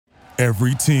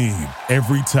Every team,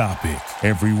 every topic,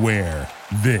 everywhere.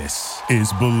 This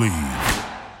is Bleav.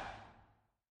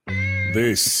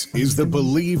 This is the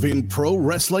Bleav in Pro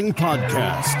Wrestling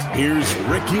podcast. Here's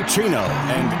Rick Ucchino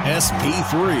and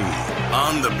SPIII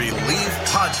on the Bleav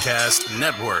Podcast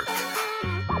Network.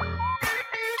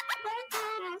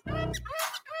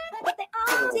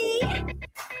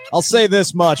 I'll say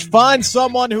this much. Find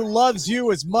someone who loves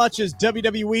you as much as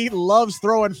WWE loves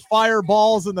throwing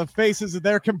fireballs in the faces of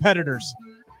their competitors.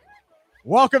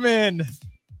 Welcome in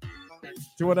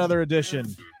to another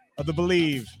edition of the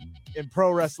Bleav in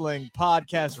Pro Wrestling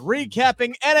podcast,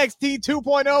 recapping NXT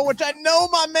 2.0, which I know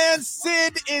my man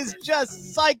Sid is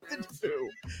just psyched to do.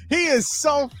 He is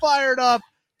so fired up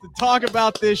to talk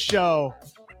about this show.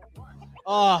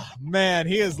 Oh, man,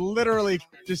 he is literally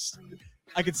just...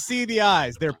 I can see the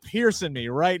eyes. They're piercing me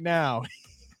right now.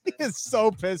 He is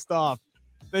so pissed off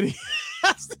that he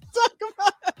has to talk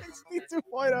about NXT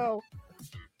 2.0.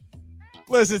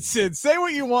 Listen, Sid, say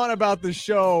what you want about the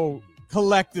show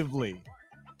collectively.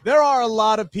 There are a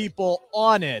lot of people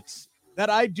on it that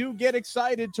I do get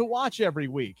excited to watch every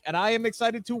week, and I am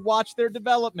excited to watch their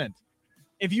development.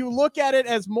 If you look at it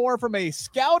as more from a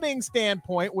scouting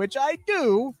standpoint, which I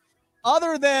do,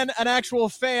 other than an actual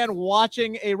fan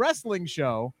watching a wrestling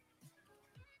show,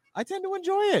 I tend to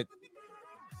enjoy it.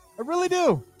 I really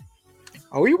do.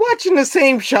 Are we watching the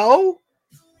same show?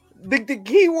 The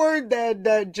key word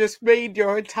that just made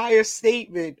your entire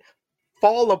statement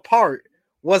fall apart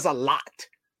was a lot.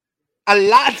 A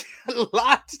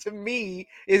lot to me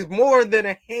is more than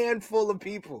a handful of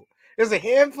people. There's a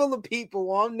handful of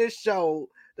people on this show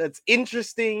that's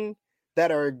interesting, that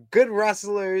are good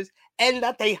wrestlers, and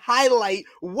that they highlight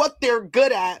what they're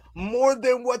good at more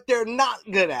than what they're not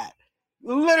good at.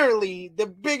 Literally, the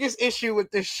biggest issue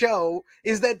with this show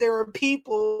is that there are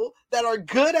people that are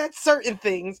good at certain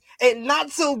things and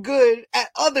not so good at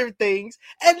other things,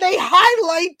 and they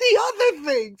highlight the other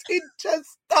things. It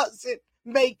just doesn't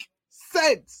make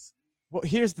sense. Well,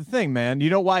 here's the thing, man. You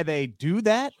know why they do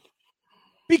that?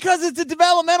 Because it's a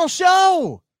developmental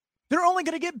show. They're only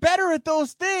going to get better at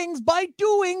those things by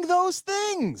doing those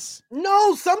things.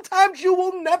 No, sometimes you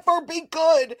will never be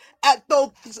good at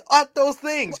those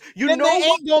things. Then they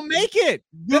ain't going to make it.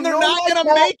 Then they're not going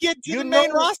to make it to the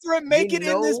main roster and make it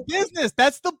in this business.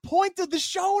 That's the point of the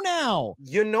show now.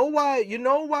 You know why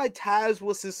Taz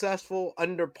was successful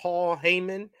under Paul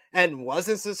Heyman and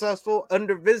wasn't successful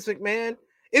under Vince McMahon?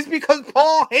 It's because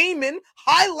Paul Heyman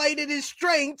highlighted his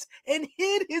strengths and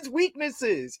hid his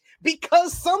weaknesses.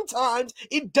 Because sometimes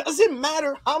it doesn't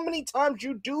matter how many times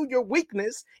you do your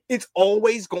weakness, it's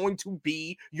always going to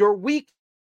be your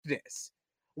weakness.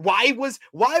 Why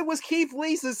was Keith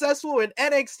Lee successful in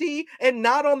NXT and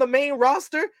not on the main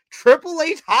roster? Triple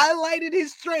H highlighted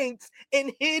his strengths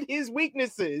and hid his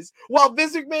weaknesses, while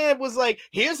Vince McMahon was like,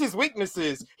 here's his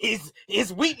weaknesses.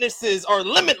 His weaknesses are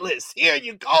limitless. Here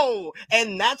you go.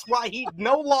 And that's why he's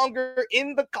no longer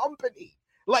in the company.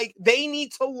 Like, they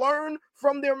need to learn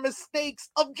from their mistakes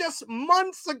of just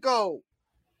months ago.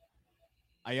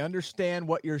 I understand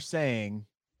what you're saying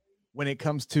when it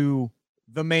comes to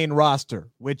the main roster,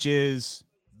 which is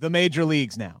the major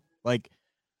leagues now. Like,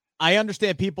 I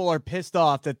understand people are pissed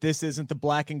off that this isn't the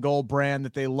black and gold brand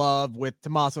that they love with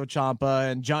Tommaso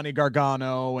Ciampa and Johnny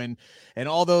Gargano and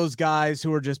all those guys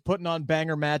who are just putting on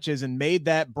banger matches and made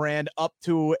that brand up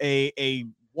to a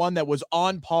one that was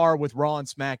on par with Raw and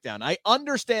SmackDown. I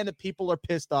understand that people are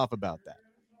pissed off about that.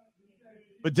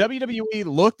 But WWE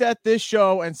looked at this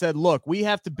show and said, look, we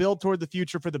have to build toward the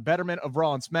future for the betterment of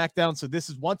Raw and SmackDown. So this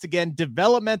is, once again,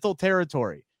 developmental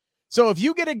territory. So if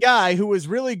you get a guy who is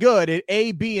really good at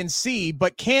A, B, and C,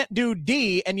 but can't do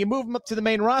D, and you move him up to the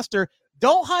main roster,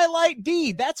 don't highlight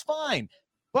D. That's fine.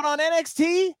 But on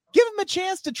NXT, give him a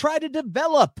chance to try to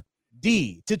develop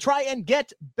D, to try and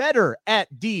get better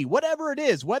at D, whatever it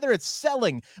is, whether it's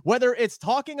selling, whether it's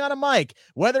talking on a mic,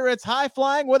 whether it's high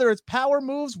flying, whether it's power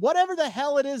moves, whatever the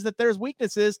hell it is that there's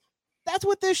weaknesses. That's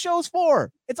what this show's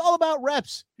for. It's all about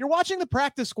reps. You're watching the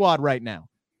practice squad right now.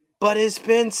 But it's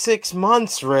been 6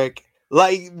 months, Rick.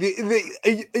 Like,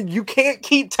 you can't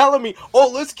keep telling me,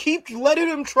 oh, let's keep letting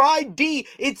him try D.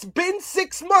 It's been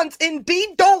 6 months and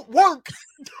D don't work.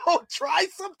 Don't try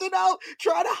something out.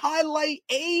 Try to highlight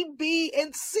A, B,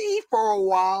 and C for a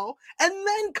while and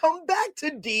then come back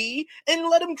to D and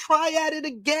let him try at it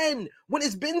again. When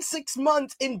it's been 6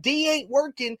 months and D ain't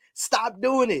working, stop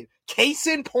doing it. Case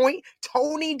in point,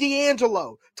 Tony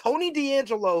D'Angelo. Tony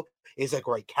D'Angelo is a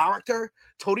great character.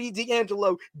 Tony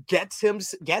D'Angelo gets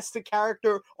the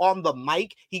character on the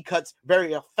mic. He cuts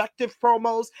very effective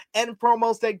promos and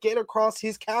promos that get across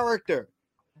his character.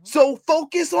 So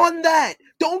focus on that.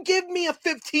 Don't give me a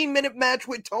 15-minute match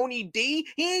with Tony D.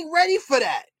 He ain't ready for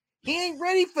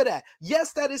that.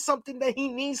 Yes, that is something that he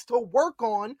needs to work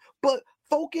on, but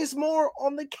focus more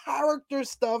on the character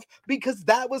stuff, because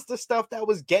that was the stuff that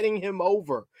was getting him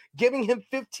over. Giving him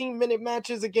 15-minute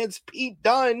matches against Pete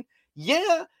Dunne,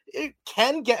 yeah, it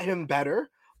can get him better,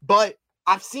 but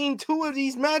I've seen 2 of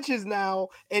these matches now,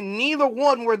 and neither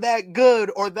one were that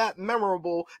good or that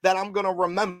memorable that I'm going to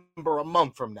remember a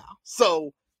month from now.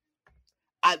 So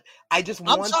I just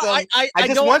want them. I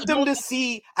just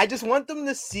want them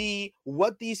to see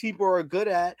what these people are good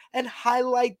at and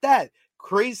highlight that.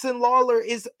 Grayson Waller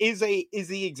is the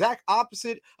exact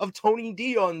opposite of Tony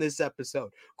D on this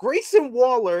episode. Grayson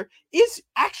Waller is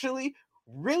actually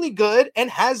really good and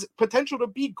has potential to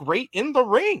be great in the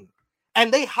ring.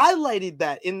 And they highlighted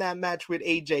that in that match with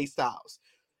AJ Styles.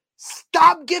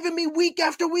 Stop giving me week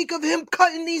after week of him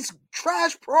cutting these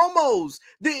trash promos.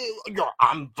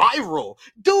 I'm viral.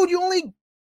 Dude, you only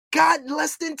got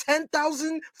less than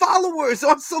 10,000 followers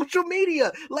on social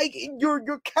media. Like, your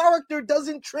character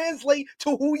doesn't translate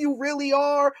to who you really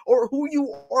are or who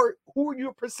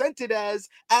you're presented as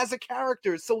a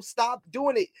character. So stop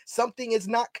doing it. Something is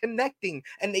not connecting,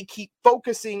 and they keep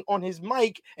focusing on his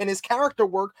mic and his character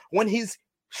work when his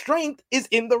strength is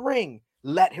in the ring.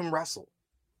 Let him wrestle.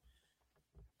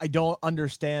 I don't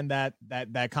understand that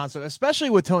concept, especially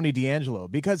with Tony D'Angelo,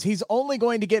 because he's only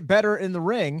going to get better in the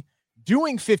ring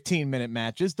doing 15-minute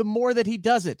matches the more that he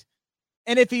does it.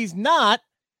 And if he's not,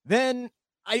 then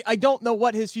I don't know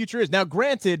what his future is. Now,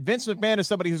 granted, Vince McMahon is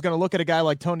somebody who's going to look at a guy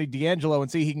like Tony D'Angelo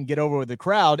and see he can get over with the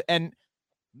crowd and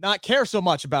not care so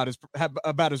much about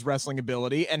his wrestling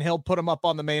ability, and he'll put him up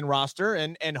on the main roster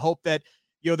and hope that,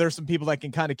 you know, there's some people that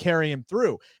can kind of carry him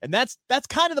through. And that's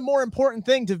kind of the more important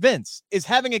thing to Vince, is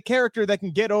having a character that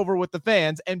can get over with the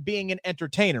fans and being an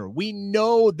entertainer. We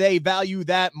know they value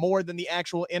that more than the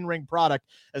actual in-ring product,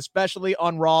 especially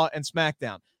on Raw and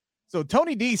SmackDown. So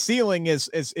Tony D's ceiling is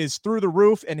through the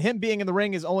roof, and him being in the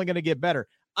ring is only going to get better.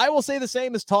 I will say the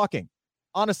same as talking.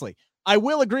 Honestly, I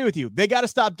will agree with you. They got to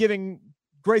stop giving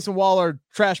Grayson Waller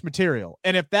trash material.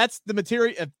 And if that's the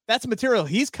material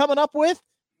he's coming up with,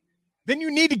 then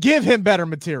you need to give him better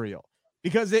material,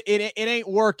 because it ain't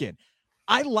working.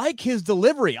 I like his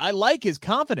delivery. I like his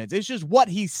confidence. It's just what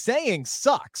he's saying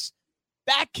sucks.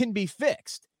 That can be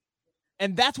fixed.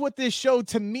 And that's what this show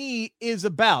to me is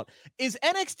about. Is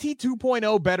NXT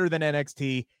 2.0 better than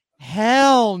NXT?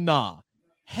 Hell nah.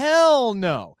 Hell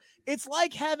no. It's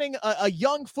like having a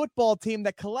young football team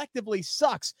that collectively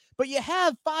sucks, but you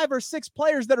have 5 or 6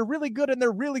 players that are really good and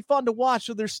they're really fun to watch,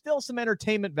 so there's still some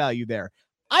entertainment value there.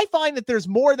 I find that there's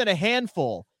more than a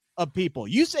handful of people.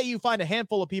 You say you find a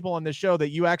handful of people on this show that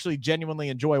you actually genuinely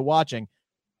enjoy watching.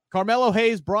 Carmelo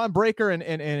Hayes, Bron Breakker,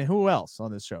 and who else on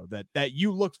this show that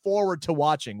you look forward to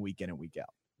watching week in and week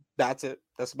out? That's it.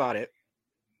 That's about it.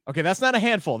 Okay, that's not a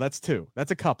handful. That's 2.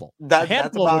 That's a couple.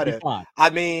 That's about it. 5. I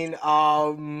mean,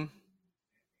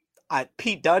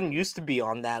 Pete Dunne used to be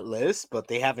on that list, but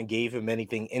they haven't gave him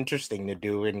anything interesting to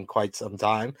do in quite some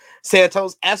time.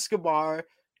 Santos Escobar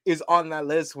is on that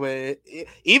list with,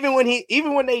 even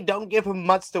when they don't give him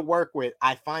much to work with,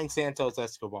 I find Santos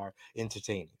Escobar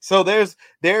entertaining. So there's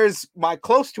my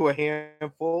close to a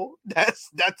handful.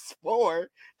 That's 4.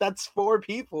 That's 4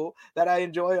 people that I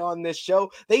enjoy on this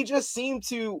show. They just seem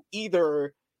to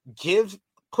either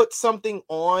put something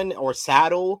on or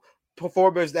saddle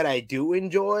performers that I do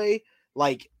enjoy,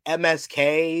 like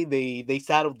MSK. They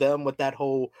saddled them with that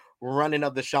whole running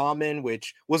of the shaman,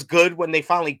 which was good when they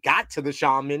finally got to the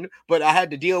shaman, but I had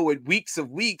to deal with weeks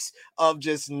of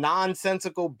just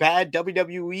nonsensical bad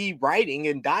WWE writing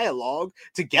and dialogue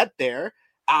to get there.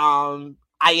 I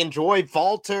enjoyed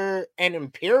Walter and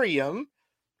Imperium.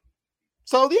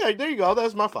 So yeah, there you go.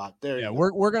 That's my 5.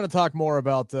 We're going to talk more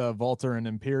about Walter and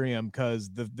Imperium, because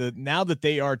the now that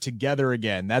they are together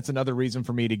again, that's another reason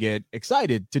for me to get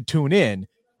excited to tune in,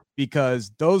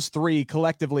 because those 3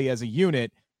 collectively as a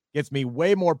unit gets me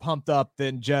way more pumped up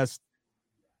than just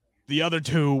the other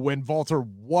 2 when Walter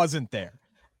wasn't there.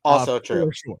 Also true.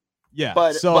 For sure. Yeah.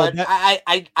 But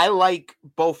I like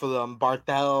both of them,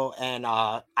 Barthel and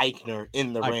Eichner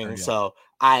in the ring. Yeah. So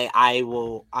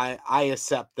I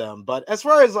accept them. But as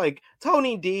far as like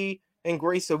Tony D and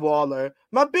Grayson Waller,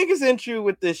 my biggest issue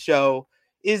with this show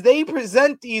is they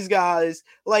present these guys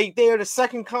like they are the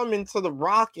second coming to The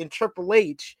Rock and Triple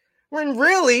H, when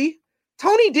really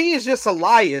Tony D is just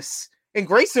Elias and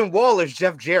Grayson Waller is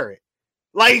Jeff Jarrett.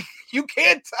 Like, you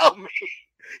can't tell me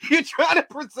you're trying to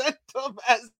present them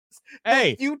as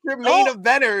future main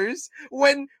eventers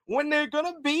when they're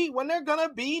gonna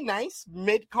be nice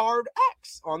mid-card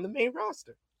acts on the main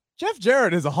roster. Jeff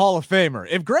Jarrett is a Hall of Famer.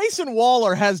 If Grayson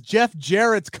Waller has Jeff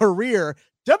Jarrett's career,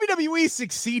 WWE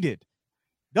succeeded.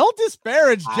 Don't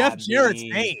disparage Jeff Jarrett's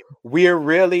name. We're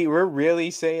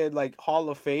really saying like Hall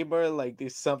of Famer, like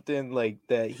there's something like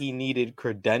that he needed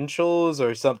credentials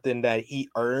or something that he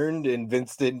earned and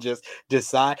Vince didn't just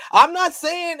decide. I'm not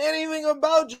saying anything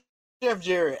about Jeff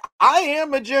Jarrett. I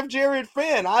am a Jeff Jarrett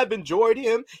fan. I've enjoyed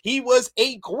him. He was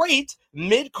a great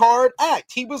mid-card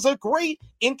act. He was a great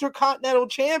Intercontinental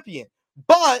Champion.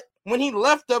 But when he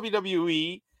left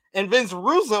WWE and Vince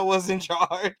Russo was in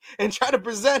charge and tried to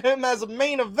present him as a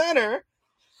main eventer,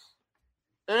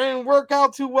 it didn't work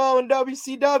out too well in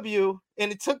WCW.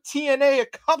 And it took TNA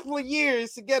a couple of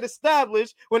years to get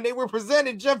established when they were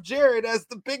presenting Jeff Jarrett as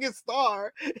the biggest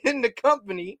star in the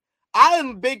company. I am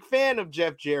a big fan of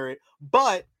Jeff Jarrett,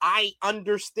 but I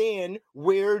understand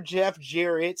where Jeff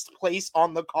Jarrett's place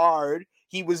on the card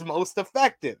he was most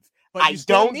effective. But I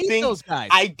don't think those guys.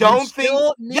 I don't think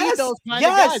yes, those kind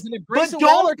yes, of guys. And if Grayson but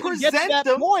don't Waller present get to that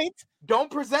them. Point, don't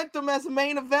present them as a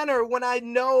main eventer when I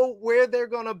know where they're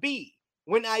gonna be.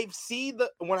 When I see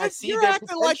you're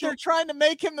acting like they're trying to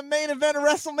make him the main event of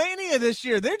WrestleMania this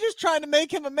year. They're just trying to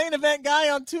make him a main event guy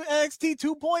on NXT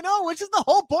 2.0, which is the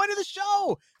whole point of the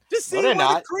show. Just see they're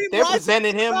not. They're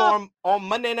presenting him on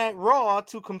Monday Night Raw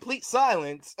to complete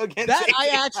silence against that. AJ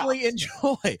I actually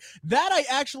enjoy. That I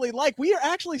actually like. We are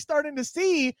actually starting to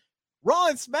see Raw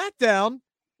and SmackDown,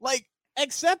 like,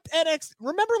 except NXT.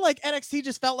 Remember, like, NXT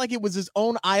just felt like it was his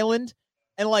own island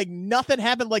and like nothing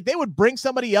happened. Like they would bring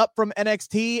somebody up from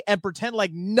NXT and pretend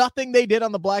like nothing they did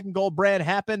on the Black and Gold brand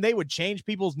happened. They would change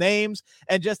people's names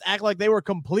and just act like they were a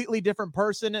completely different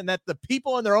person and that the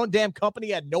people in their own damn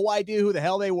company had no idea who the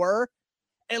hell they were.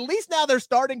 At least now they're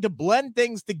starting to blend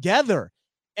things together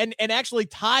and actually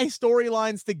tie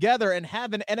storylines together and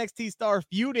have an NXT star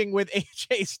feuding with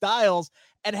AJ Styles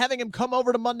and having him come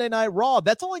over to Monday Night Raw.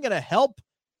 That's only going to help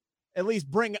at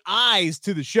least bring eyes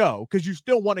to the show because you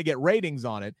still want to get ratings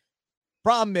on it.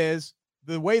 Problem is,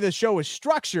 the way the show is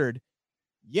structured,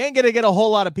 you ain't going to get a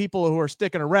whole lot of people who are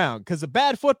sticking around because a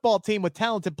bad football team with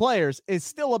talented players is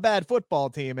still a bad football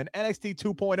team, and NXT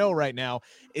 2.0 right now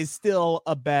is still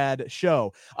a bad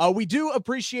show. We do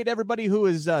appreciate everybody who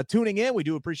is tuning in. We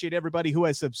do appreciate everybody who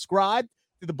has subscribed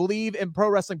to the Bleav in Pro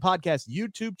Wrestling Podcast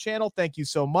YouTube channel. Thank you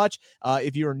so much.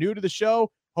 If you're new to the show,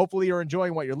 hopefully you're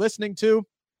enjoying what you're listening to.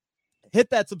 Hit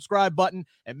that subscribe button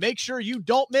and make sure you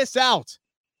don't miss out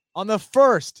on the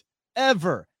first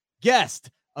ever guest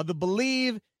of the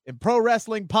Bleav in Pro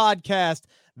Wrestling Podcast,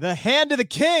 the Hand of the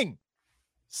King,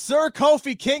 Sir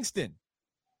Kofi Kingston,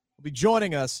 will be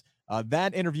joining us.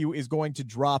 That interview is going to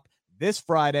drop this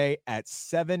Friday at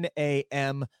 7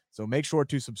 a.m., so make sure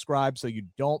to subscribe so you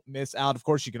don't miss out. Of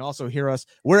course, you can also hear us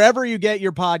wherever you get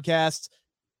your podcasts.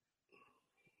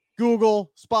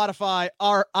 Google, Spotify,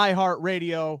 our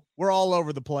iHeartRadio. We're all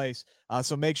over the place.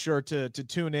 So make sure to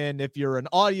tune in if you're an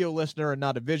audio listener and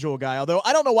not a visual guy. Although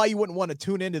I don't know why you wouldn't want to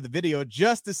tune into the video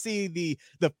just to see the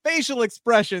facial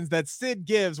expressions that Sid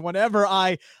gives whenever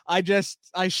I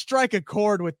strike a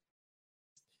chord with.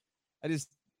 I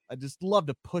just love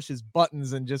to push his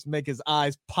buttons and just make his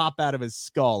eyes pop out of his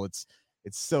skull. It's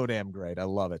so damn great. I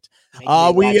love it.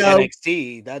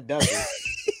 NXT that does it.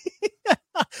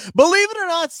 Believe it or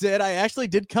not, Sid, I actually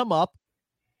did come up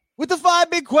with the 5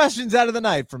 big questions out of the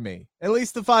night for me. At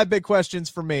least the 5 big questions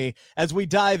for me as we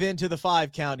dive into the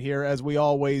 5 count here, as we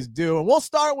always do. And we'll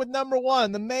start with number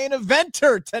 1, the main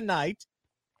eventer tonight,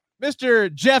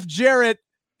 Mr. Jeff Jarrett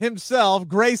himself,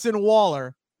 Grayson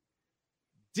Waller.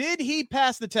 Did he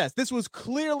pass the test? This was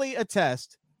clearly a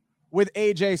test with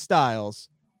AJ Styles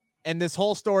and this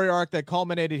whole story arc that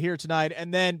culminated here tonight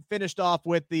and then finished off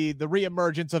with the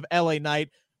reemergence of LA Knight.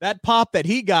 That pop that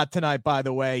he got tonight, by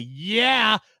the way,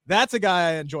 yeah, that's a guy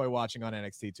I enjoy watching on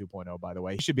NXT 2.0, by the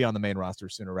way. He should be on the main roster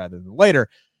sooner rather than later.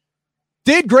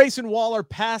 Did Grayson Waller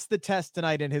pass the test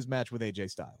tonight in his match with AJ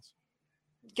Styles?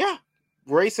 Yeah.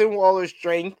 Grayson Waller's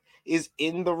strength is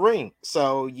in the ring.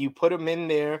 So you put him in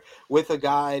there with a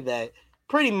guy that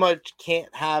pretty much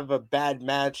can't have a bad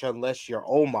match unless you're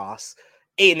Omos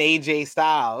in AJ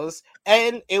Styles.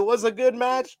 And it was a good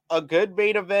match, a good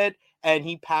main event, and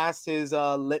he passed his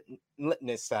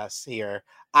litmus test here.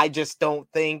 I just don't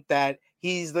think that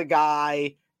he's the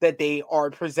guy that they are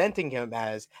presenting him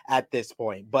as at this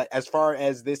point. But as far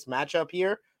as this matchup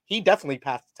here, he definitely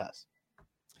passed the test.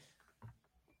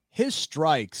 His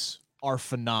strikes are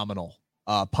phenomenal,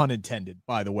 pun intended,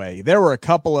 by the way. There were a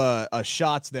couple of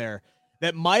shots there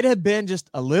that might have been just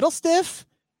a little stiff.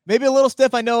 Maybe a little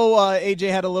stiff. I know AJ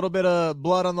had a little bit of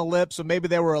blood on the lip, so maybe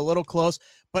they were a little close.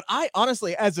 But I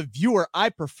honestly, as a viewer, I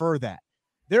prefer that.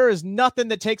 There is nothing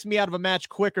that takes me out of a match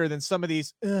quicker than some of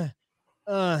these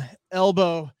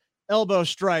elbow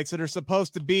strikes that are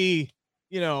supposed to be,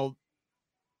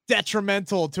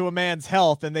 detrimental to a man's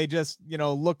health, and they just,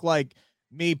 look like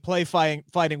me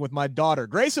fighting with my daughter.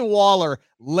 Grayson Waller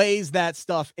lays that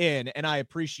stuff in, and I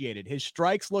appreciate it. His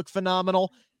strikes look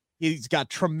phenomenal. He's got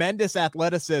tremendous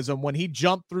athleticism. When he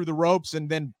jumped through the ropes and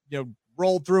then,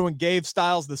 rolled through and gave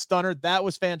Styles the stunner, that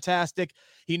was fantastic.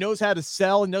 He knows how to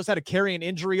sell and knows how to carry an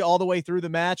injury all the way through the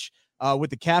match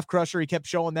with the calf crusher. He kept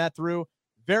showing that through.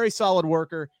 Very solid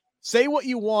worker. Say what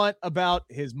you want about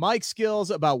his mic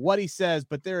skills, about what he says,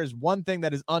 but there is one thing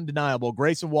that is undeniable.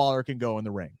 Grayson Waller can go in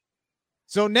the ring.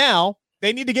 So now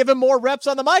they need to give him more reps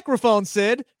on the microphone,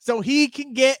 Sid, so he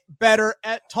can get better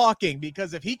at talking,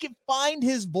 because if he can find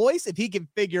his voice, if he can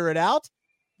figure it out,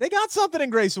 they got something in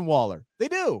Grayson Waller. They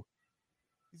do.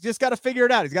 He's just got to figure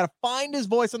it out. He's got to find his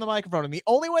voice on the microphone. And the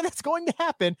only way that's going to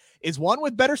happen is, one,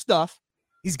 with better stuff.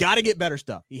 He's got to get better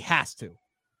stuff. He has to,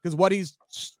 because what he's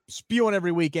spewing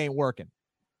every week ain't working.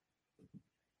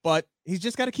 But he's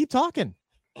just got to keep talking.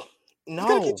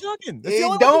 No, keep talking.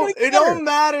 It don't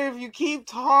matter if you keep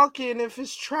talking if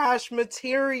it's trash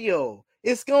material.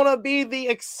 It's gonna be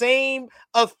the same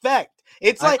effect.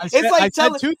 I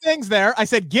said two things there. I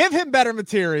said give him better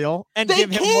material and give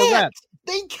him more reps.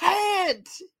 They can't.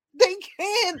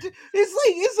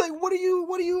 It's like what are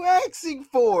you asking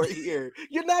for here?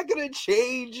 You're not gonna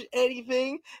change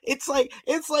anything. It's like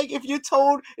if you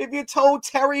told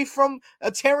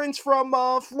Terrence from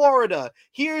Florida,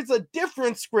 here's a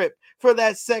different script for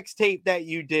that sex tape that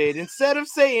you did. Instead of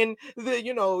saying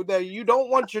that that you don't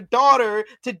want your daughter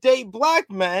to date black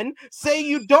men, say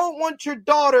you don't want your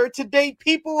daughter to date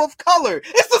people of color.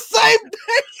 It's the same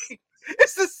thing.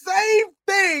 It's the same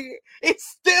thing. It's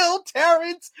still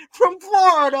Terrence from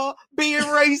Florida being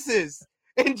racist.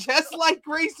 And just like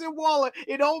Grayson Waller,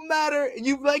 it don't matter.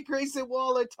 You let Grayson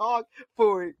Waller talk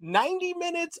for 90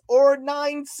 minutes or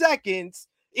 9 seconds.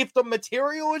 If the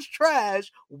material is trash,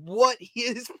 what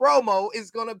his promo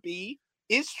is going to be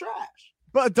is trash.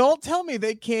 But don't tell me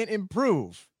they can't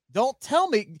improve. Don't tell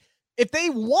me. If they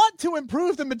want to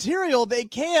improve the material, they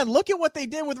can. Look at what they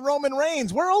did with Roman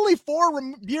Reigns. We're only 4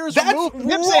 years removed.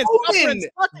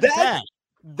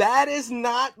 That is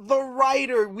not the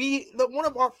writer. One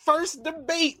of our first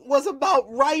debate was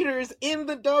about writers in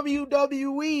the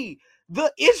WWE.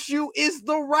 The issue is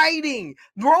the writing.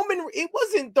 It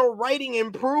wasn't the writing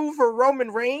improved for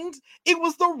Roman Reigns. It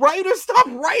was the writer stopped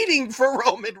writing for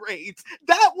Roman Reigns.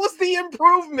 That was the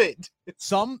improvement.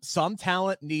 Some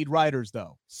talent need writers,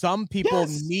 though. Some people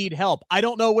need help. I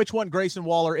don't know which one Grayson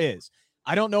Waller is.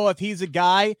 I don't know if he's a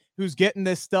guy who's getting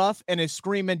this stuff and is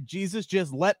screaming, Jesus,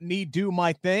 just let me do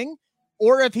my thing,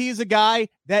 or if he's a guy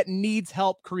that needs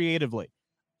help creatively.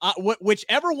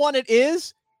 Whichever one it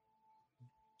is,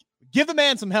 give the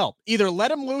man some help. Either let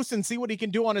him loose and see what he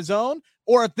can do on his own,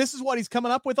 or if this is what he's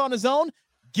coming up with on his own,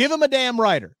 give him a damn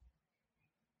writer.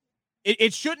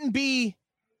 It shouldn't be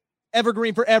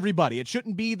evergreen for everybody. It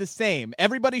shouldn't be the same.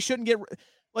 Everybody shouldn't get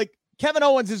like Kevin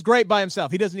Owens is great by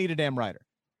himself. He doesn't need a damn writer.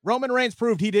 Roman Reigns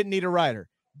proved he didn't need a writer.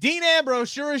 Dean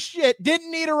Ambrose sure as shit didn't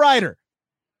need a writer.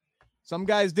 Some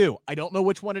guys do. I don't know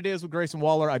which one it is with Grayson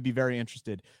Waller. I'd be very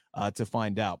interested to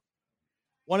find out.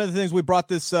 One of the things we brought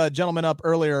this gentleman up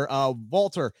earlier,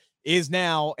 Walter is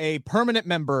now a permanent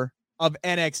member of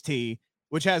NXT,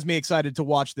 which has me excited to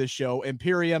watch this show.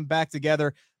 Imperium back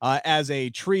together as a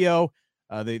trio.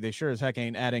 They sure as heck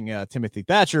ain't adding Timothy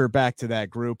Thatcher back to that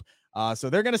group. So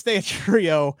they're going to stay a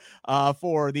trio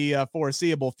for the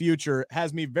foreseeable future.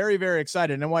 Has me very, very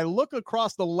excited. And when I look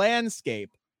across the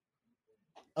landscape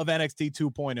of NXT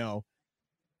 2.0,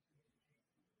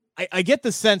 I get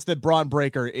the sense that Bron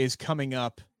Breakker is coming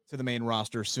up to the main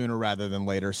roster sooner rather than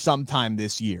later, sometime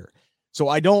this year. So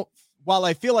while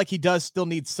I feel like he does still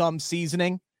need some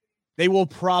seasoning, they will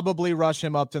probably rush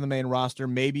him up to the main roster,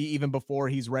 maybe even before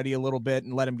he's ready a little bit,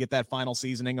 and let him get that final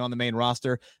seasoning on the main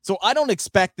roster. So I don't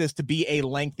expect this to be a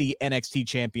lengthy NXT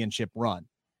championship run.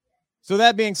 So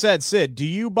that being said, Sid, do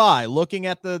you buy, looking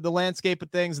at the landscape of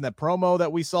things and the promo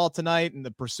that we saw tonight and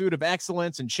the pursuit of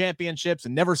excellence and championships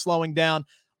and never slowing down,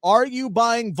 are you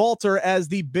buying Walter as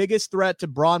the biggest threat to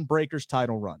Bron Breakker's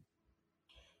title run?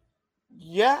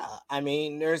 Yeah, I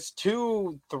mean, there's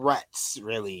 2 threats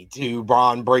really to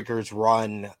Bron Breakker's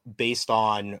run based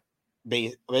on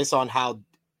how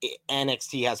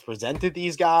NXT has presented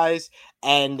these guys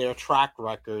and their track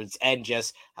records and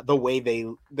just the way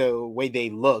they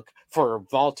look for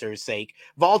Walter's sake.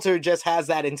 Walter just has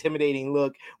that intimidating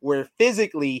look where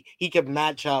physically he can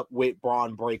match up with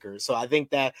Bron Breakker. So I think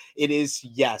that it is,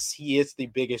 yes, he is the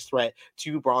biggest threat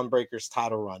to Bron Breakker's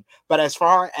title run. But as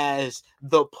far as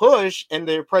the push and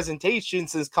their presentation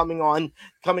since coming on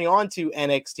to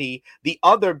NXT, the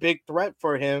other big threat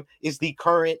for him is the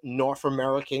current North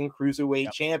American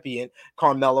Cruiserweight champion,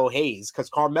 Carmelo Hayes. Because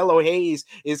Carmelo Hayes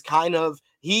is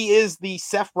he is the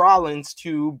Seth Rollins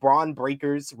to Bron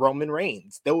Breakker's Roman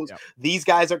Reigns. These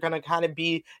guys are going to kind of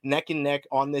be neck and neck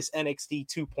on this NXT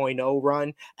 2.0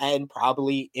 run and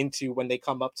probably into when they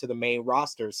come up to the main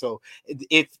roster. So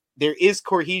if there is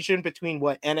cohesion between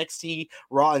what NXT,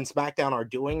 Raw, and SmackDown are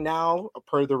doing now,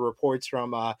 per the reports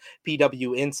from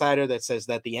PW Insider that says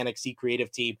that the NXT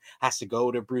creative team has to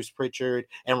go to Bruce Pritchard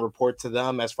and report to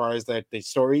them as far as the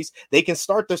stories. They can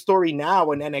start the story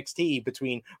now in NXT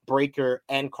between Breakker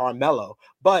and Carmelo.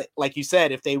 But like you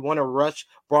said, if they want to rush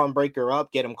Bron Breakker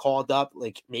up, get him called up,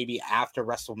 like maybe after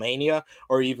WrestleMania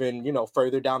or even,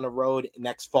 further down the road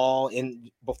next fall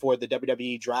before the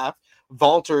WWE draft,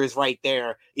 Walter is right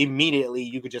there. Immediately,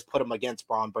 you could just put him against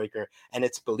Bron Breakker, and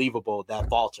it's believable that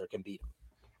Walter can beat him.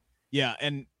 Yeah,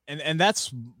 and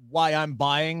that's why I'm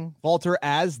buying Walter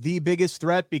as the biggest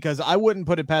threat, because I wouldn't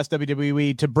put it past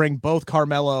WWE to bring both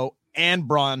Carmelo and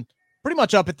Bron pretty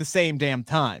much up at the same damn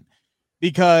time.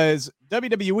 Because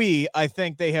WWE, I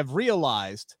think they have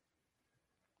realized,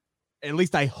 at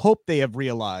least I hope they have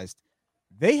realized,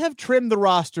 they have trimmed the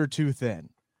roster too thin.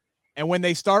 And when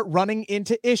they start running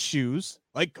into issues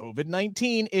like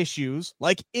COVID-19 issues,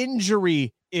 like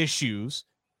injury issues,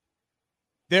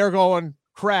 they're going,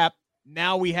 crap,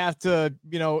 now we have to,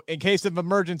 in case of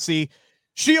emergency,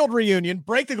 Shield reunion,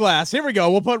 break the glass. Here we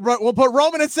go. We'll put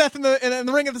Roman and Seth in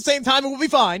the ring at the same time and we'll be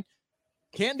fine.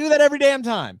 Can't do that every damn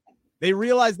time. They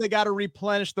realize they got to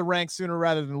replenish the ranks sooner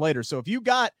rather than later. So if you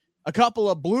got a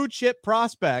couple of blue chip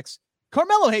prospects,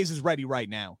 Carmelo Hayes is ready right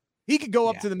now. He could go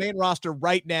up to the main roster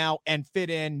right now and fit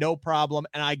in, no problem.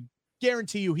 And I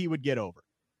guarantee you he would get over.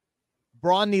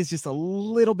 Bron needs just a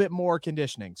little bit more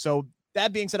conditioning. So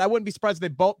that being said, I wouldn't be surprised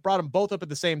if they brought them both up at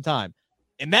the same time.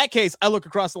 In that case, I look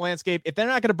across the landscape. If they're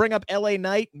not going to bring up LA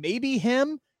Knight, maybe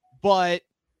him. But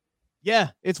yeah,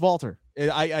 it's Walter.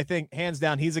 I think hands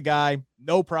down, he's a guy,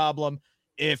 no problem.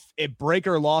 If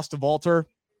Breakker lost to Walter,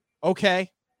 okay.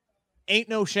 Ain't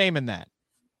no shame in that.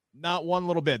 Not one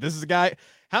little bit. This is a guy.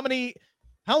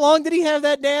 How long did he have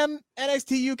that damn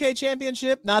NXT UK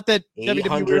championship? Not that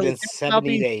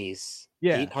 870 days.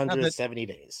 Yeah. 870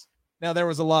 days. Now there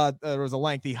was a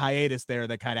lengthy hiatus there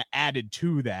that kind of added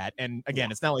to that. And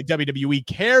again, it's not like WWE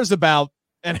cares about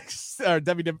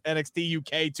NXT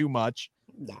UK too much.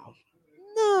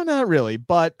 No, not really.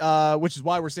 But which is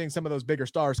why we're seeing some of those bigger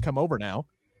stars come over now.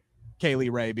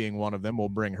 Kaylee Ray being one of them. We'll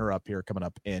bring her up here coming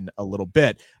up in a little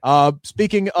bit.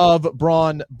 Speaking of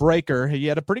Bron Breakker, he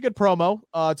had a pretty good promo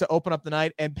to open up the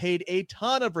night and paid a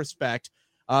ton of respect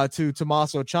to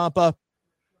Tommaso Ciampa,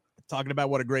 talking about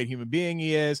what a great human being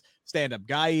he is, stand-up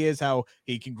guy he is, how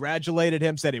he congratulated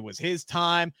him, said it was his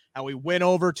time, how he went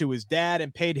over to his dad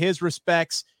and paid his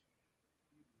respects.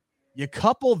 You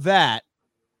couple that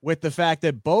with the fact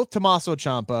that both Tommaso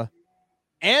Ciampa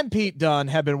and Pete Dunne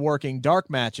have been working dark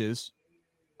matches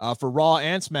for Raw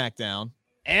and SmackDown,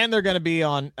 and they're going to be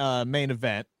on main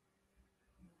event.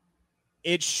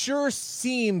 It sure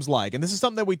seems like, and this is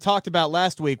something that we talked about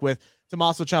last week with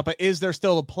Tommaso Ciampa, is there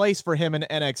still a place for him in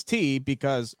NXT?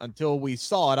 Because until we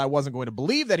saw it, I wasn't going to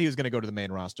believe that he was going to go to the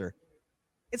main roster.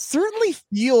 It certainly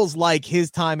feels like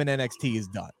his time in NXT is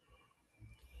done.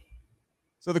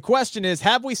 So the question is,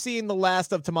 have we seen the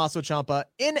last of Tommaso Ciampa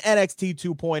in NXT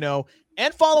 2.0?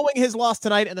 And following his loss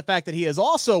tonight and the fact that he is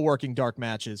also working dark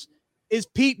matches, is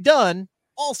Pete Dunne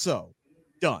also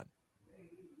done?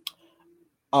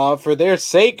 For their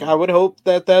sake, I would hope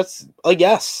that that's a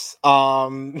yes.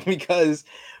 Because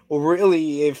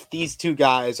really, if these two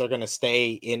guys are going to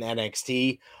stay in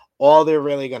NXT, all they're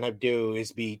really going to do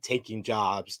is be taking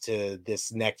jobs to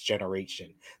this next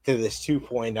generation, to this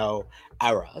 2.0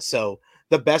 era. So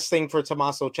the best thing for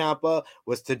Tommaso Ciampa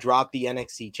was to drop the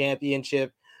NXT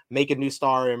championship, make a new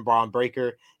star in Bron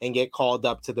Breakker, and get called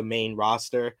up to the main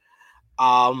roster.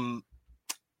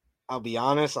 I'll be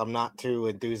honest, I'm not too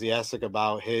enthusiastic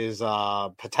about his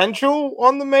potential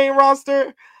on the main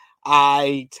roster.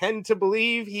 I tend to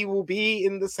believe he will be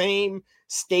in the same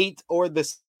state or the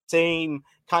same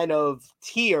kind of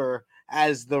tier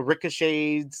as the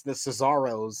Ricochets, the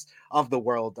Cesaros of the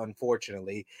world,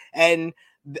 unfortunately. And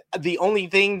the only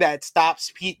thing that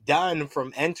stops Pete Dunne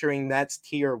from entering that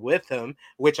tier with him,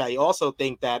 which I also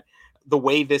think that the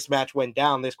way this match went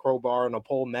down, this crowbar and a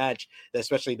pole match,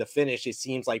 especially the finish, it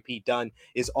seems like Pete Dunne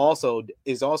is also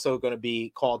going to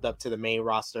be called up to the main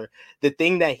roster. The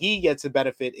thing that he gets a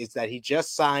benefit is that he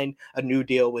just signed a new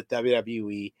deal with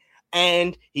WWE,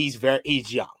 and he's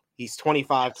young. He's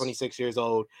 25, 26 years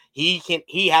old.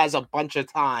 He has a bunch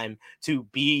of time to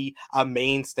be a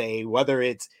mainstay, whether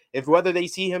they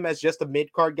see him as just a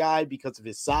mid-card guy because of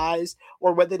his size,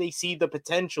 or whether they see the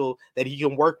potential that he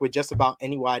can work with just about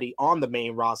anybody on the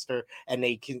main roster, and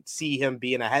they can see him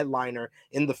being a headliner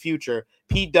in the future.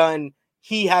 Pete Dunne,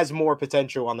 he has more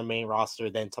potential on the main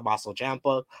roster than Tommaso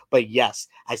Ciampa, but yes,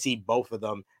 I see both of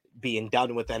them being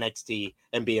done with NXT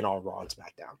and being on Raw and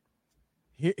SmackDown.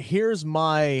 Here's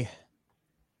my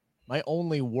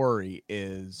only worry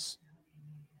is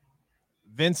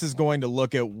Vince is going to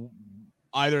look at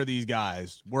either of these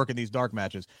guys working these dark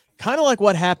matches, kind of like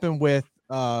what happened with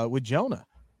Jonah.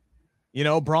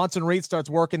 Bronson Reed starts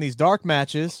working these dark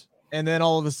matches, and then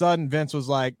all of a sudden Vince was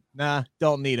like, nah,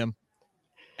 don't need him.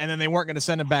 And then they weren't going to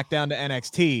send him back down to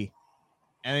NXT.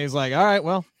 And he's like, all right,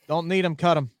 well, don't need him,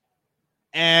 cut him.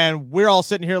 And we're all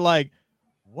sitting here like,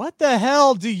 what the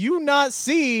hell do you not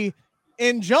see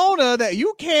in Jonah that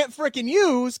you can't freaking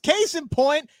use? Case in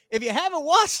point, if you haven't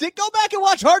watched it, go back and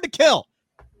watch Hard to Kill.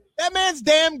 That man's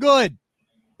damn good.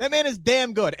 That man is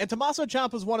damn good. And Tommaso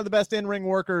Ciampa is one of the best in-ring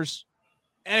workers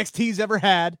NXT's ever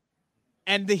had,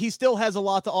 and he still has a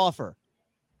lot to offer.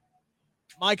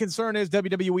 My concern is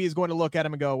WWE is going to look at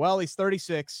him and go, well, he's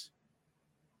 36.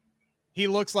 He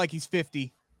looks like he's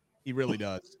 50. He really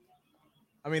does.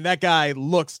 I mean, that guy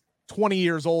looks 20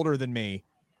 years older than me,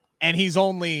 and he's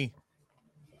only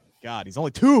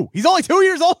 2. He's only 2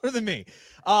 years older than me.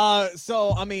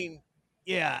 So, I mean,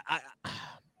 yeah,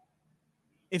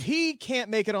 if he can't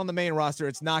make it on the main roster,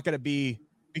 it's not going to be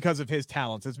because of his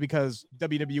talents. It's because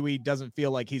WWE doesn't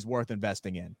feel like he's worth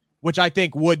investing in, which I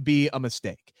think would be a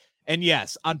mistake. And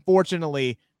yes,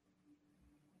 unfortunately,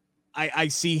 I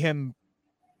see him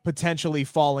potentially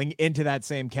falling into that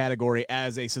same category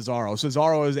as a Cesaro.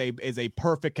 Cesaro is a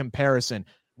perfect comparison.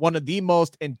 One of the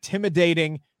most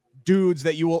intimidating dudes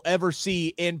that you will ever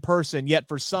see in person, yet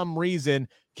for some reason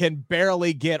can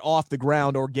barely get off the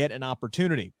ground or get an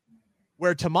opportunity.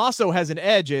 Where Tommaso has an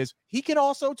edge is he can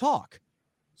also talk.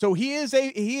 So he is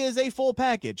a full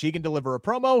package. He can deliver a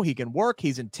promo, he can work,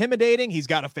 he's intimidating, he's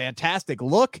got a fantastic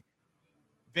look.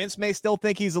 Vince may still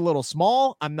think he's a little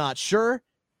small. I'm not sure.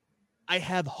 I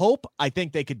have hope. I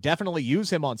think they could definitely use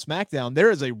him on SmackDown.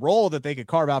 There is a role that they could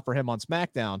carve out for him on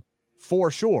SmackDown for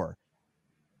sure.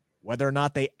 Whether or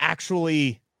not they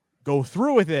actually go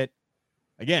through with it,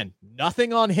 again,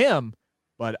 nothing on him,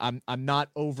 but I'm not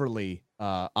overly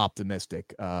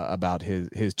optimistic about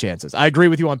his chances. I agree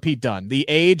with you on Pete Dunne. The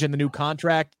age and the new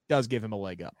contract does give him a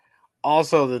leg up.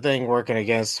 Also, the thing working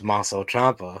against Tommaso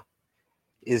Ciampa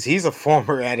is he's a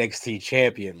former NXT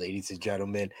champion, ladies and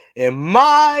gentlemen. And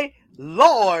my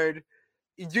Lord,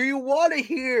 do you want to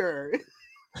hear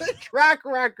the track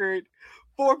record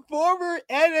for former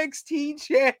NXT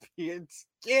champions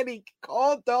getting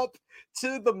called up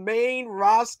to the main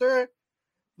roster?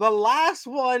 The last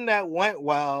one that went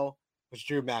well was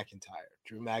Drew McIntyre.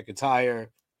 Drew McIntyre,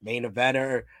 main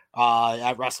eventer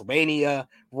at WrestleMania,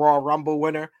 Royal Rumble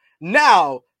winner.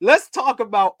 Now, let's talk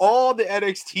about all the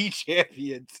NXT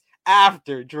champions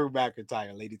after Drew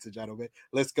McIntyre, ladies and gentlemen.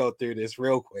 Let's go through this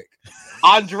real quick.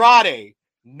 Andrade,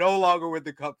 no longer with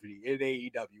the company in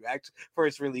AEW. Actually,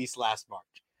 first released last March.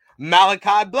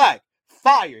 Malachi Black,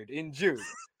 fired in June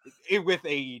with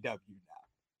AEW now.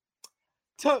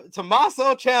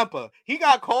 Tommaso Ciampa, he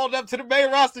got called up to the main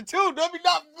roster too.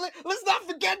 Let's not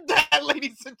forget that,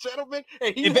 ladies and gentlemen.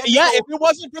 And if it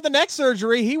wasn't for the neck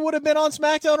surgery, he would have been on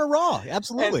SmackDown or Raw.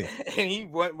 Absolutely. And he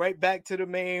went right back to the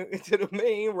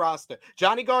main roster.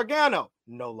 Johnny Gargano,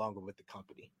 no longer with the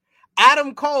company.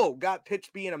 Adam Cole got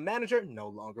pitched being a manager, no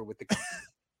longer with the company.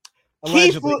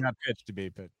 Allegedly got pitched to be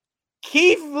pitched.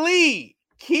 Keith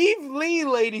Lee,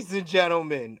 ladies and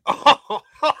gentlemen,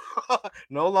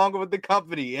 no longer with the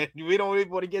company, and we don't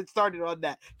even want to get started on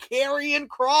that. Karrion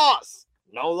Kross,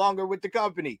 no longer with the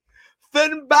company.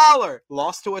 Finn Balor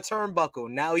lost to a turnbuckle.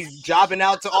 Now he's jobbing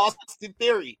out to Austin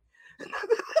Theory.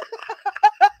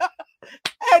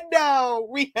 And now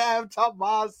we have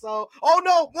Tommaso. Oh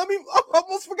no, I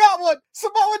almost forgot one.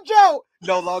 Samoa Joe,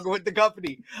 no longer with the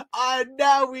company. And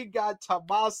now we got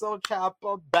Tommaso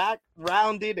Ciampa back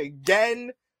rounded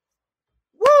again.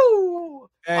 Woo!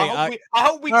 Hey, I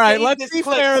hope we all right, save let's this be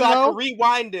clip fair, so I though. can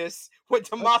rewind this with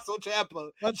Tommaso Ciampa.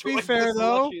 Let's be fair,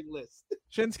 though.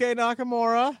 Shinsuke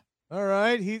Nakamura, All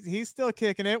right, he's still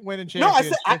kicking it, winning No,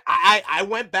 championships. I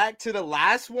went back to the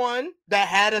last one that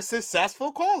had a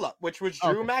successful call up, which was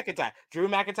Drew McIntyre. Drew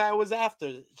McIntyre was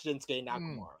after Shinsuke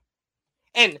Nakamura.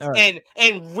 And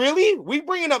really, we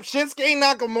bringing up Shinsuke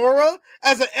Nakamura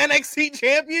as an NXT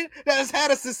champion that has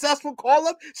had a successful call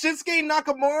up. Shinsuke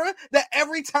Nakamura that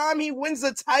every time he wins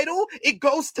a title, it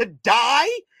goes to die.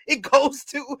 It goes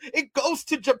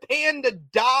to Japan to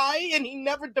die, and he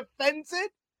never defends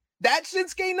it. That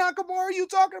Shinsuke Nakamura you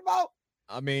talking about?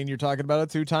 I mean, you're talking about a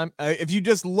two-time. If you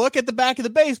just look at the back of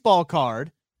the baseball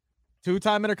card,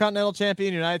 two-time Intercontinental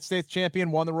Champion, United States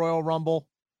Champion, won the Royal Rumble.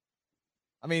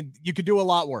 I mean, you could do a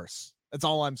lot worse. That's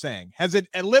all I'm saying. Has it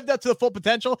lived up to the full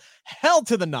potential? Hell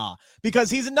to the nah,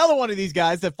 because he's another one of these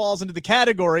guys that falls into the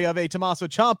category of a Tommaso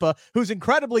Ciampa, who's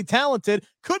incredibly talented,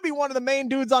 could be one of the main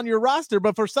dudes on your roster,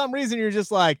 but for some reason you're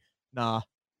just like, nah,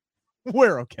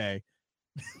 we're okay.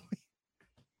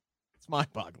 It's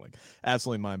mind-boggling.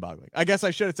 Absolutely mind-boggling. I guess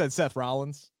I should have said Seth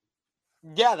Rollins.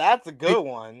 Yeah, that's a good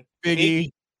one. Big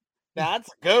E. That's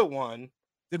a good one.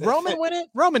 Did Roman win it?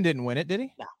 Roman didn't win it, did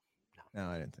he? No,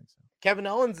 I didn't think so. Kevin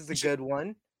Owens is a good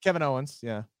one. Kevin Owens,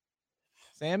 yeah.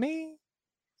 Sammy?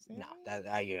 No, that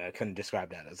I couldn't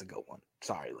describe that as a good one.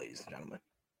 Sorry, ladies and gentlemen.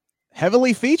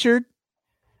 Heavily featured.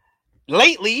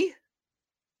 Lately.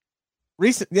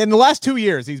 In the last 2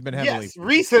 years, he's been heavily featured.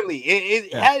 Recently.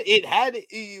 It had,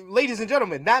 ladies and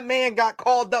gentlemen, that man got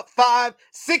called up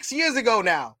 5-6 years ago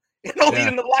now. Only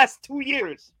in the last 2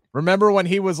 years. Remember when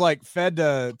he was like fed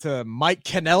to Mike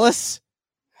Kanellis?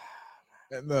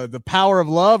 The power of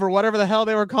love or whatever the hell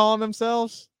they were calling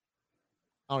themselves.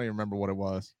 I don't even remember what it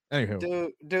was.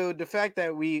 Anywho, dude, the fact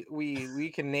that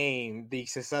we can name the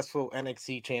successful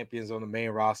NXT champions on the main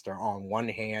roster on one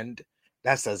hand,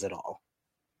 that says it all.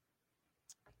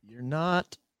 You're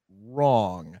not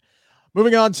wrong.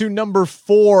 Moving on to number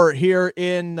 4 here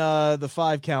in the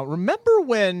 5 count. Remember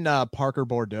when Parker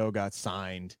Boudreaux got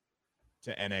signed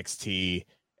to NXT?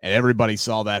 And everybody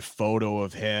saw that photo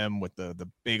of him with the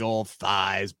big old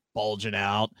thighs bulging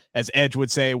out, as Edge would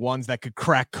say, ones that could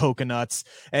crack coconuts.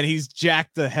 And he's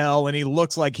jacked to hell, and he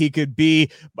looks like he could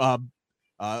be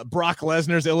Brock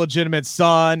Lesnar's illegitimate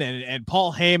son. And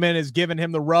Paul Heyman is giving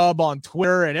him the rub on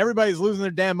Twitter, and everybody's losing their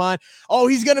damn mind. Oh,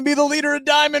 he's going to be the leader of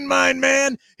Diamond Mine,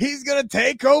 man. He's going to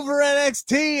take over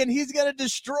NXT, and he's going to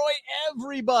destroy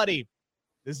everybody.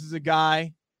 This is a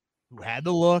guy who had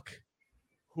the look,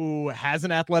 who has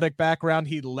an athletic background.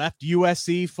 He left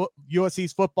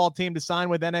USC's football team to sign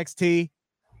with NXT.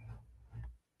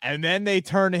 And then they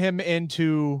turn him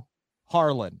into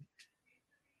Harland,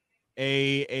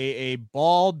 a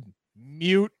bald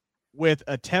mute with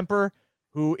a temper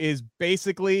who is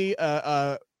basically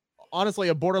honestly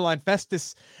a borderline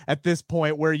Festus at this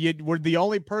point, where the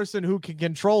only person who can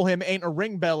control him ain't a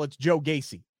ring bell, it's Joe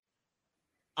Gacy.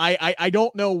 I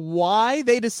don't know why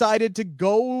they decided to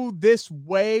go this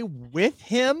way with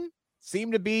him.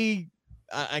 Seemed to be,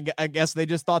 I guess they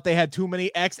just thought they had too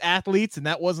many ex-athletes and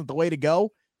that wasn't the way to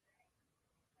go.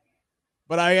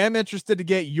 But I am interested to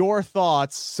get your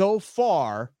thoughts so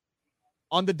far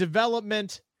on the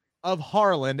development of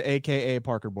Harland, a.k.a.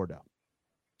 Parker Boudreaux.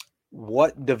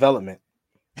 What development?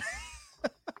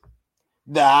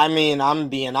 I mean, I'm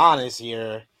being honest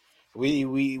here.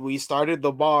 We started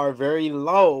the bar very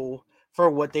low for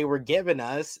what they were giving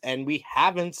us, and we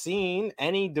haven't seen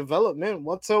any development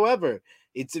whatsoever.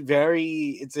 It's a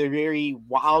very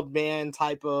wild man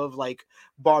type of, like,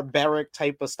 barbaric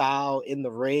type of style in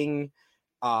the ring.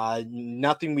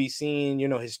 Nothing we've seen.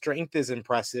 His strength is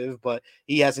impressive, but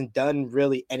he hasn't done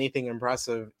really anything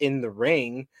impressive in the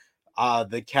ring.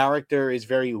 The character is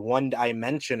very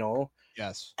one-dimensional.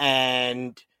 Yes.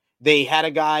 And they had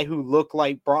a guy who looked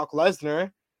like Brock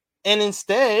Lesnar, and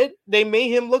instead they made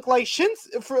him look like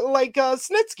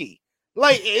Snitsky.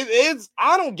 Like,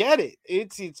 I don't get it.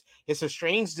 It's a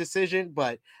strange decision,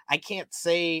 but I can't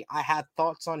say I had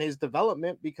thoughts on his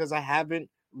development because I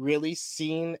haven't really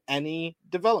seen any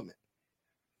development.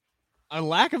 A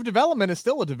lack of development is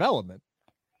still a development.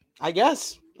 I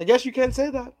guess you can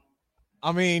say that.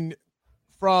 I mean,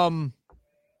 from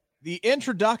the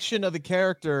introduction of the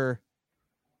character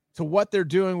to what they're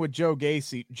doing with Joe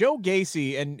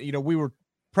Gacy, and we were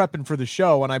prepping for the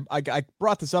show, and I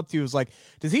brought this up to you. It was like,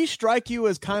 does he strike you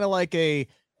as kind of like a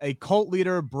cult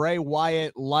leader, Bray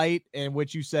Wyatt light, in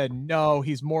which you said no,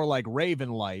 he's more like Raven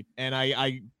light? And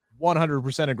I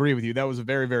 100% agree with you. That was a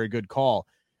very, very good call.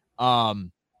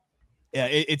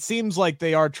 It seems like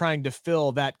they are trying to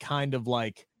fill that kind of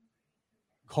like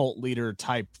cult leader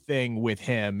type thing with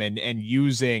him, and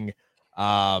using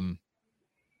Harland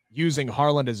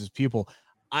as his pupil.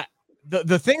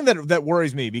 the thing that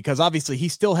worries me, because obviously he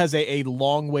still has a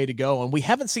long way to go, and we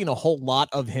haven't seen a whole lot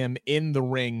of him in the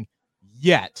ring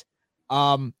yet.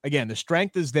 Again, the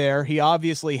strength is there. He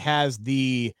obviously has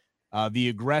the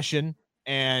aggression,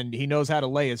 and he knows how to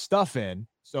lay his stuff in.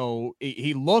 So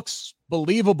he looks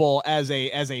believable as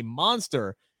a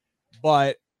monster.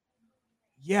 But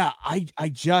yeah, I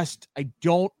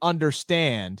don't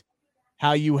understand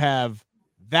how you have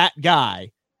that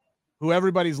guy who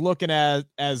everybody's looking at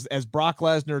as Brock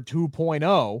Lesnar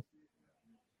 2.0,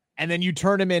 and then you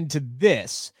turn him into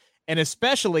this. And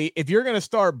especially if you're going to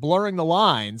start blurring the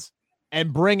lines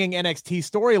and bringing NXT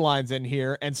storylines in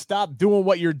here, and stop doing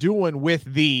what you're doing with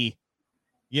the,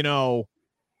 he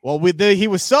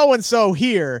was so-and-so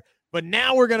here, but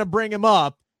now we're going to bring him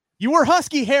up. You were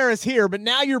Husky Harris here, but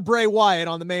now you're Bray Wyatt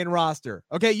on the main roster.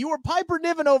 Okay, you were Piper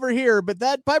Niven over here, but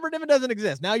that Piper Niven doesn't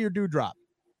exist. Now you're Doudrop.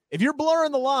 If you're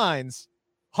blurring the lines,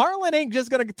 Harland ain't just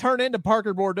going to turn into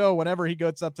Parker Bordeaux whenever he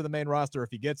gets up to the main roster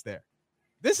if he gets there.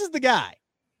 This is the guy.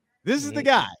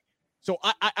 So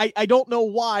I don't know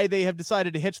why they have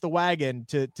decided to hitch the wagon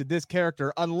to this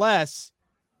character, unless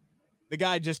the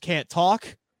guy just can't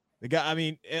talk.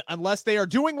 Unless they are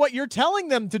doing what you're telling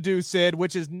them to do, Sid,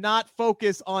 which is not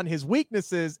focus on his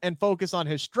weaknesses and focus on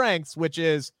his strengths, which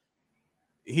is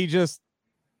he just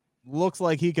looks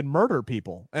like he can murder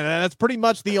people. And that's pretty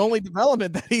much the only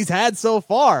development that he's had so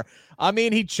far. I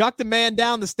mean, he chucked a man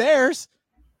down the stairs.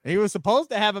 He was supposed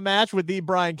to have a match with the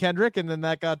Brian Kendrick, and then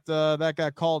that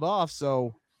got called off.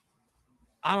 So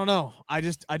I don't know. I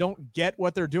don't get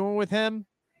what they're doing with him,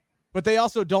 but they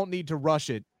also don't need to rush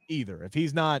it either. If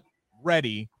he's not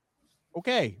ready,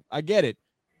 okay, I get it.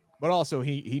 But also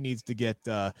he needs to get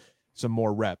some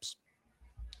more reps.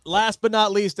 Last but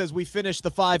not least, as we finish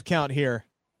the 5 count here,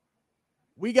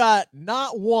 we got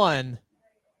not one,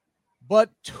 but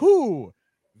 2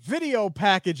 video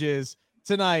packages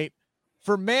tonight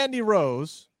for Mandy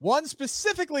Rose. One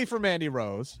specifically for Mandy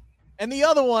Rose, and the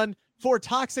other one for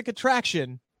Toxic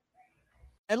Attraction.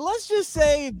 And let's just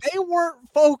say they weren't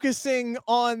focusing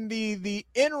on the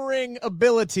in-ring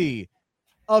ability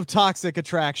of Toxic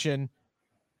Attraction.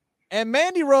 And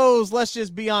Mandy Rose, let's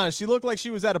just be honest, she looked like she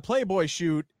was at a Playboy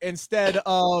shoot instead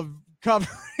of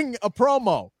covering a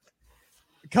promo.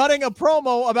 Cutting a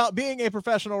promo about being a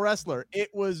professional wrestler. It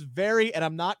was and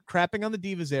I'm not crapping on the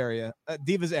Divas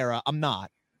era. I'm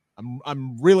not.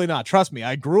 I'm really not. Trust me.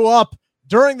 I grew up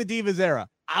during the Divas era.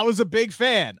 I was a big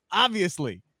fan,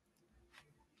 obviously.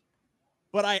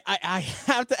 But I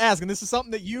have to ask, and this is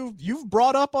something that you've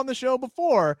brought up on the show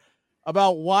before,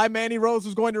 about why Mandy Rose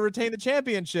was going to retain the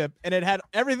championship, and it had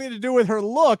everything to do with her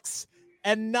looks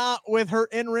and not with her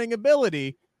in-ring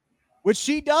ability, which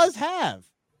she does have.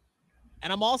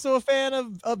 And I'm also a fan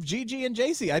of Gigi and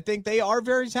JC. I think they are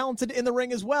very talented in the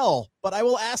ring as well. But I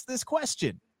will ask this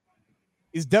question.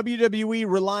 Is WWE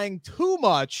relying too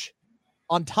much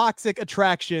on Toxic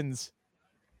Attraction's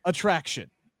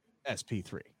attraction?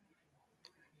 SP3.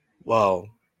 Well,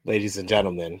 ladies and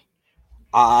gentlemen,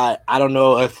 I don't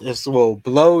know if this will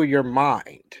blow your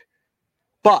mind,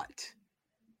 but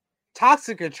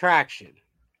Toxic Attraction,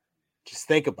 just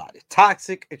think about it.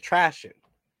 Toxic Attraction.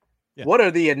 Yeah. What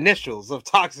are the initials of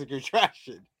Toxic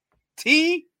Attraction?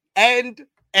 T and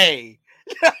A.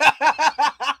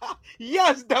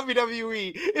 Yes,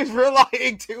 WWE is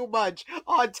relying too much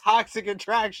on Toxic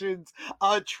Attraction's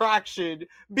attraction,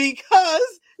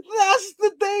 because that's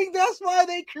the thing. That's why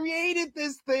they created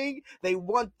this thing. They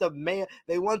want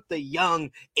the young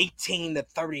 18 to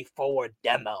 34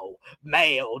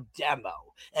 male demo.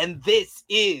 And this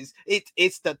is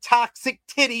it's the toxic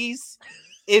titties.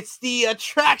 It's the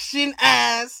attraction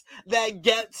ass that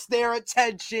gets their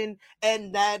attention,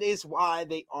 and that is why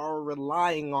they are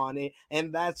relying on it.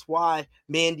 And that's why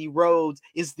Mandy Rose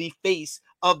is the face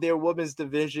of their women's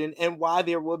division, and why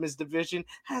their women's division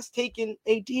has taken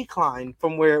a decline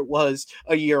from where it was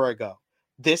a year ago.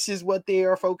 This is what they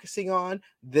are focusing on.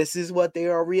 This is what they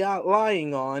are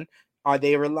relying on. Are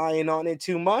they relying on it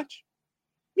too much?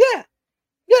 Yeah,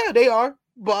 they are.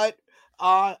 But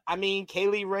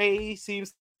Kaylee Ray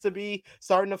seems to be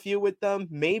starting a feud with them.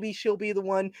 Maybe she'll be the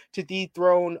one to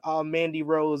dethrone Mandy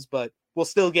Rose, but we'll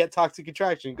still get Toxic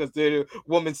Attraction because they're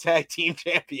women's tag team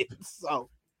champions. So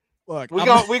look, we're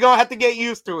gonna have to get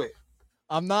used to it.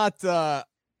 I'm not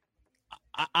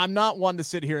one to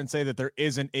sit here and say that there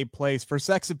isn't a place for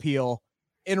sex appeal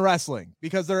in wrestling,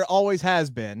 because there always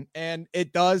has been, and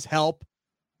it does help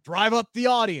drive up the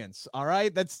audience. All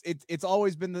right. It's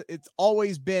always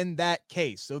been that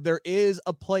case. So there is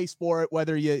a place for it,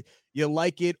 whether you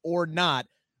like it or not.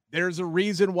 There's a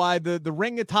reason why the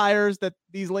ring attires that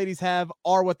these ladies have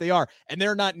are what they are. And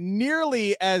they're not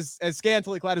nearly as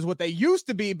scantily clad as what they used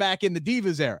to be back in the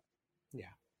Divas era. Yeah.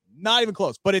 Not even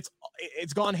close. But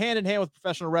it's gone hand in hand with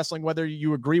professional wrestling, whether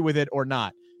you agree with it or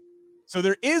not. So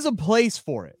there is a place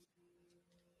for it.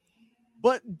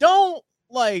 But don't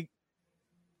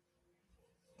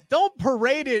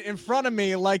parade it in front of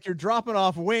me like you're dropping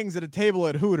off wings at a table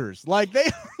at Hooters. Like, they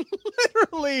are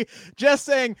literally just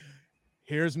saying,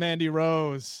 here's Mandy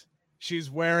Rose.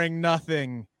 She's wearing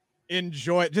nothing.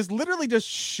 Enjoy it. Just literally just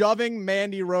shoving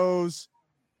Mandy Rose,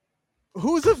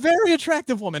 who's a very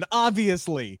attractive woman,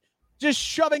 obviously, just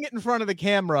shoving it in front of the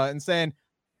camera and saying,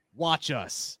 watch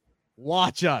us,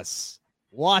 watch us,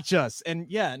 watch us. And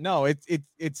yeah, no,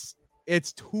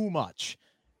 it's too much.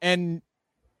 And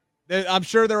I'm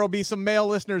sure there will be some male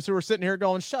listeners who are sitting here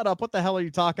going, shut up. What the hell are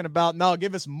you talking about? No,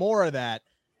 give us more of that.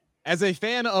 As a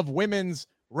fan of women's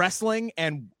wrestling,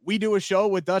 and we do a show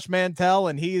with Dutch Mantel,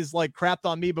 and he's like crapped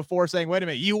on me before saying, wait a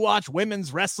minute, you watch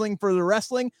women's wrestling for the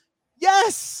wrestling?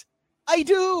 Yes, I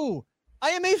do.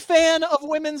 I am a fan of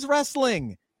women's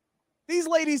wrestling. These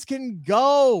ladies can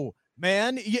go,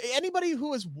 man. Anybody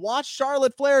who has watched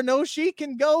Charlotte Flair knows she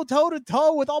can go toe to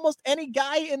toe with almost any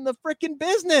guy in the freaking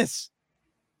business.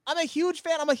 I'm a huge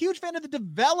fan. I'm a huge fan of the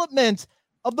development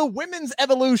of the women's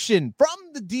evolution from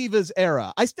the Divas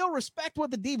era. I still respect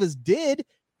what the Divas did,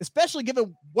 especially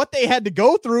given what they had to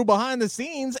go through behind the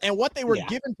scenes and what they were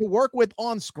given to work with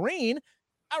on screen.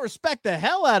 I respect the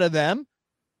hell out of them.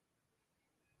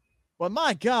 But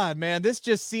my God, man, this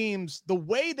just seems the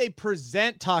way they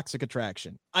present Toxic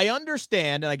Attraction. I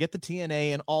understand, and I get the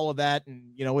TNA and all of that,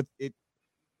 and you know,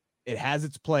 it has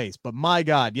its place, but my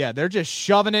God, yeah, they're just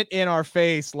shoving it in our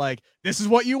face like, this is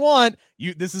what you want.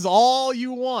 This is all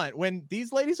you want, when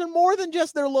these ladies are more than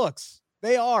just their looks.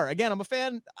 They are. Again, I'm a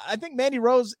fan. I think Mandy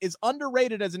Rose is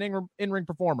underrated as an in-ring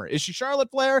performer. Is she Charlotte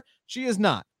Flair? She is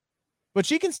not, but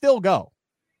she can still go.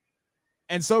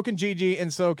 And so can Gigi,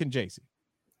 and so can JC.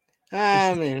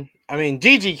 I mean,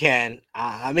 Gigi can.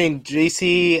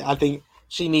 JC, I think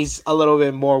she needs a little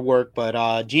bit more work,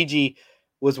 but Gigi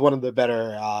was one of the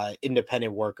better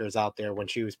independent workers out there when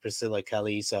she was Priscilla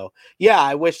Kelly. So yeah,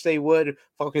 I wish they would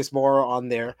focus more on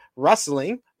their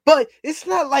wrestling, but it's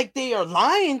not like they are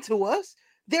lying to us.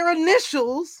 Their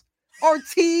initials are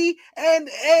T and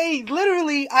A.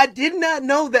 Literally, I did not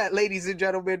know that, ladies and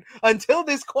gentlemen, until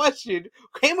this question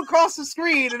came across the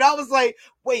screen, and I was like,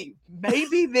 wait,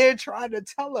 maybe they're trying to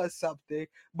tell us something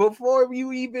before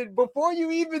you even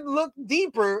look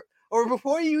deeper, or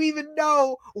before you even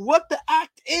know what the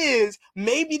act is.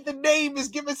 Maybe the name is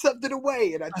giving something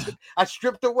away. And I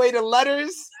stripped away the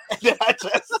letters, and then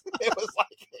it was like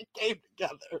it came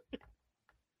together.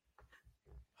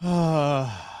 Oh,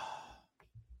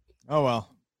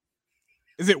 well.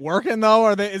 Is it working,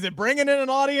 though? Is it bringing in an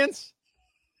audience?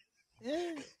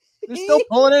 Yeah. They're still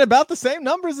pulling in about the same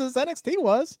numbers as NXT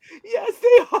was. Yes,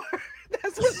 they are.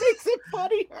 That's what makes it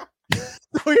funnier.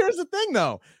 So here's the thing,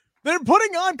 though. They're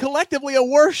putting on collectively a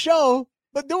worse show,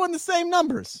 but doing the same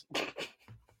numbers.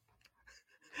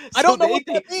 I don't know what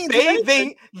that means. They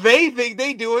think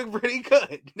they're doing pretty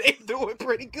good. They're doing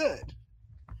pretty good.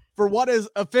 For what is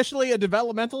officially a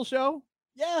developmental show?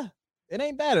 Yeah, it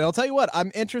ain't bad. And I'll tell you what,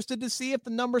 I'm interested to see if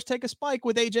the numbers take a spike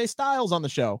with AJ Styles on the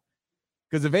show.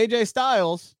 Because if AJ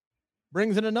Styles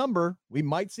brings in a number, we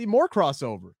might see more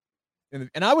crossover.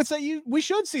 And I would say we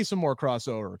should see some more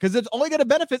crossover, because it's only going to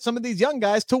benefit some of these young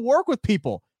guys to work with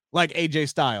people like AJ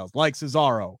Styles, like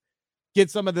Cesaro. Get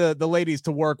some of the ladies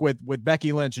to work with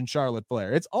Becky Lynch and Charlotte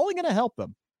Flair. It's only going to help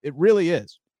them. It really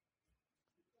is.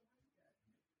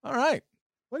 All right.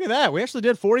 Look at that. We actually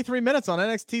did 43 minutes on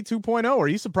NXT 2.0. Are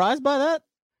you surprised by that?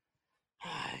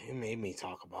 It made me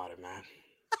talk about it,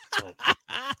 man.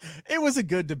 It was a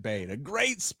good debate, a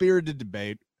great spirited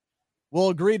debate. We'll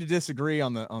agree to disagree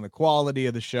on the quality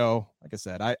of the show. Like I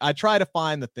said, I try to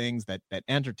find the things that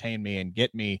entertain me and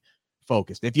get me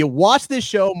focused. If you watch this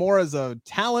show more as a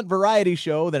talent variety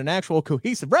show than an actual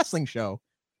cohesive wrestling show,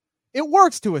 it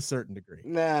works to a certain degree.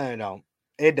 No,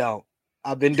 it don't.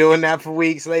 I've been doing that for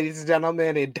weeks, ladies and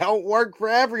gentlemen. It don't work for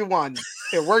everyone.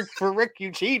 It worked for Rick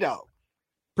Ucchino.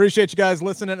 Appreciate you guys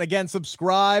listening. Again,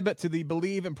 subscribe to the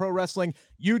Bleav in Pro Wrestling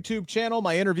YouTube channel.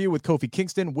 My interview with Kofi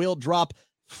Kingston will drop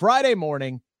Friday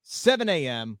morning, 7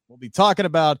 a.m. We'll be talking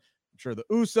about, I'm sure, the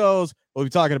Usos. We'll be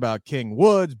talking about King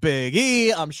Woods, Big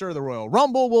E. I'm sure the Royal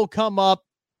Rumble will come up.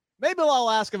 Maybe I'll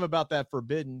ask him about that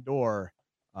Forbidden Door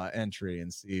entry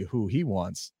and see who he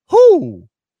wants. Who?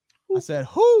 I said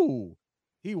who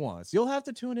he wants. You'll have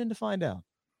to tune in to find out.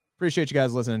 Appreciate you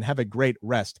guys listening. Have a great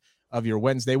rest of your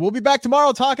Wednesday. We'll be back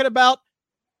tomorrow talking about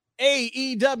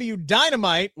AEW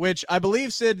Dynamite, which I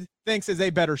believe Sid thinks is a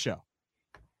better show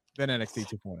than NXT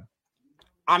 2.0.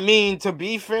 I mean, to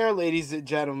be fair, ladies and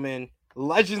gentlemen,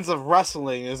 Legends of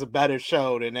Wrestling is a better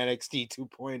show than NXT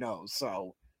 2.0.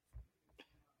 So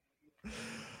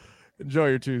enjoy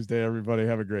your Tuesday, everybody.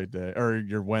 Have a great day, or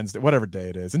your Wednesday, whatever day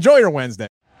it is. Enjoy your Wednesday.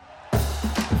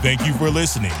 Thank you for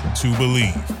listening to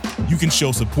Bleav. You can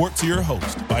show support to your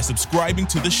host by subscribing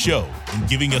to the show and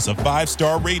giving us a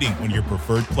 5-star rating on your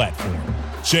preferred platform.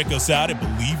 Check us out at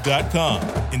Bleav.com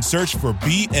and search for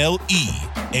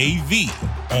BLEAV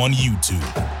on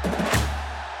YouTube.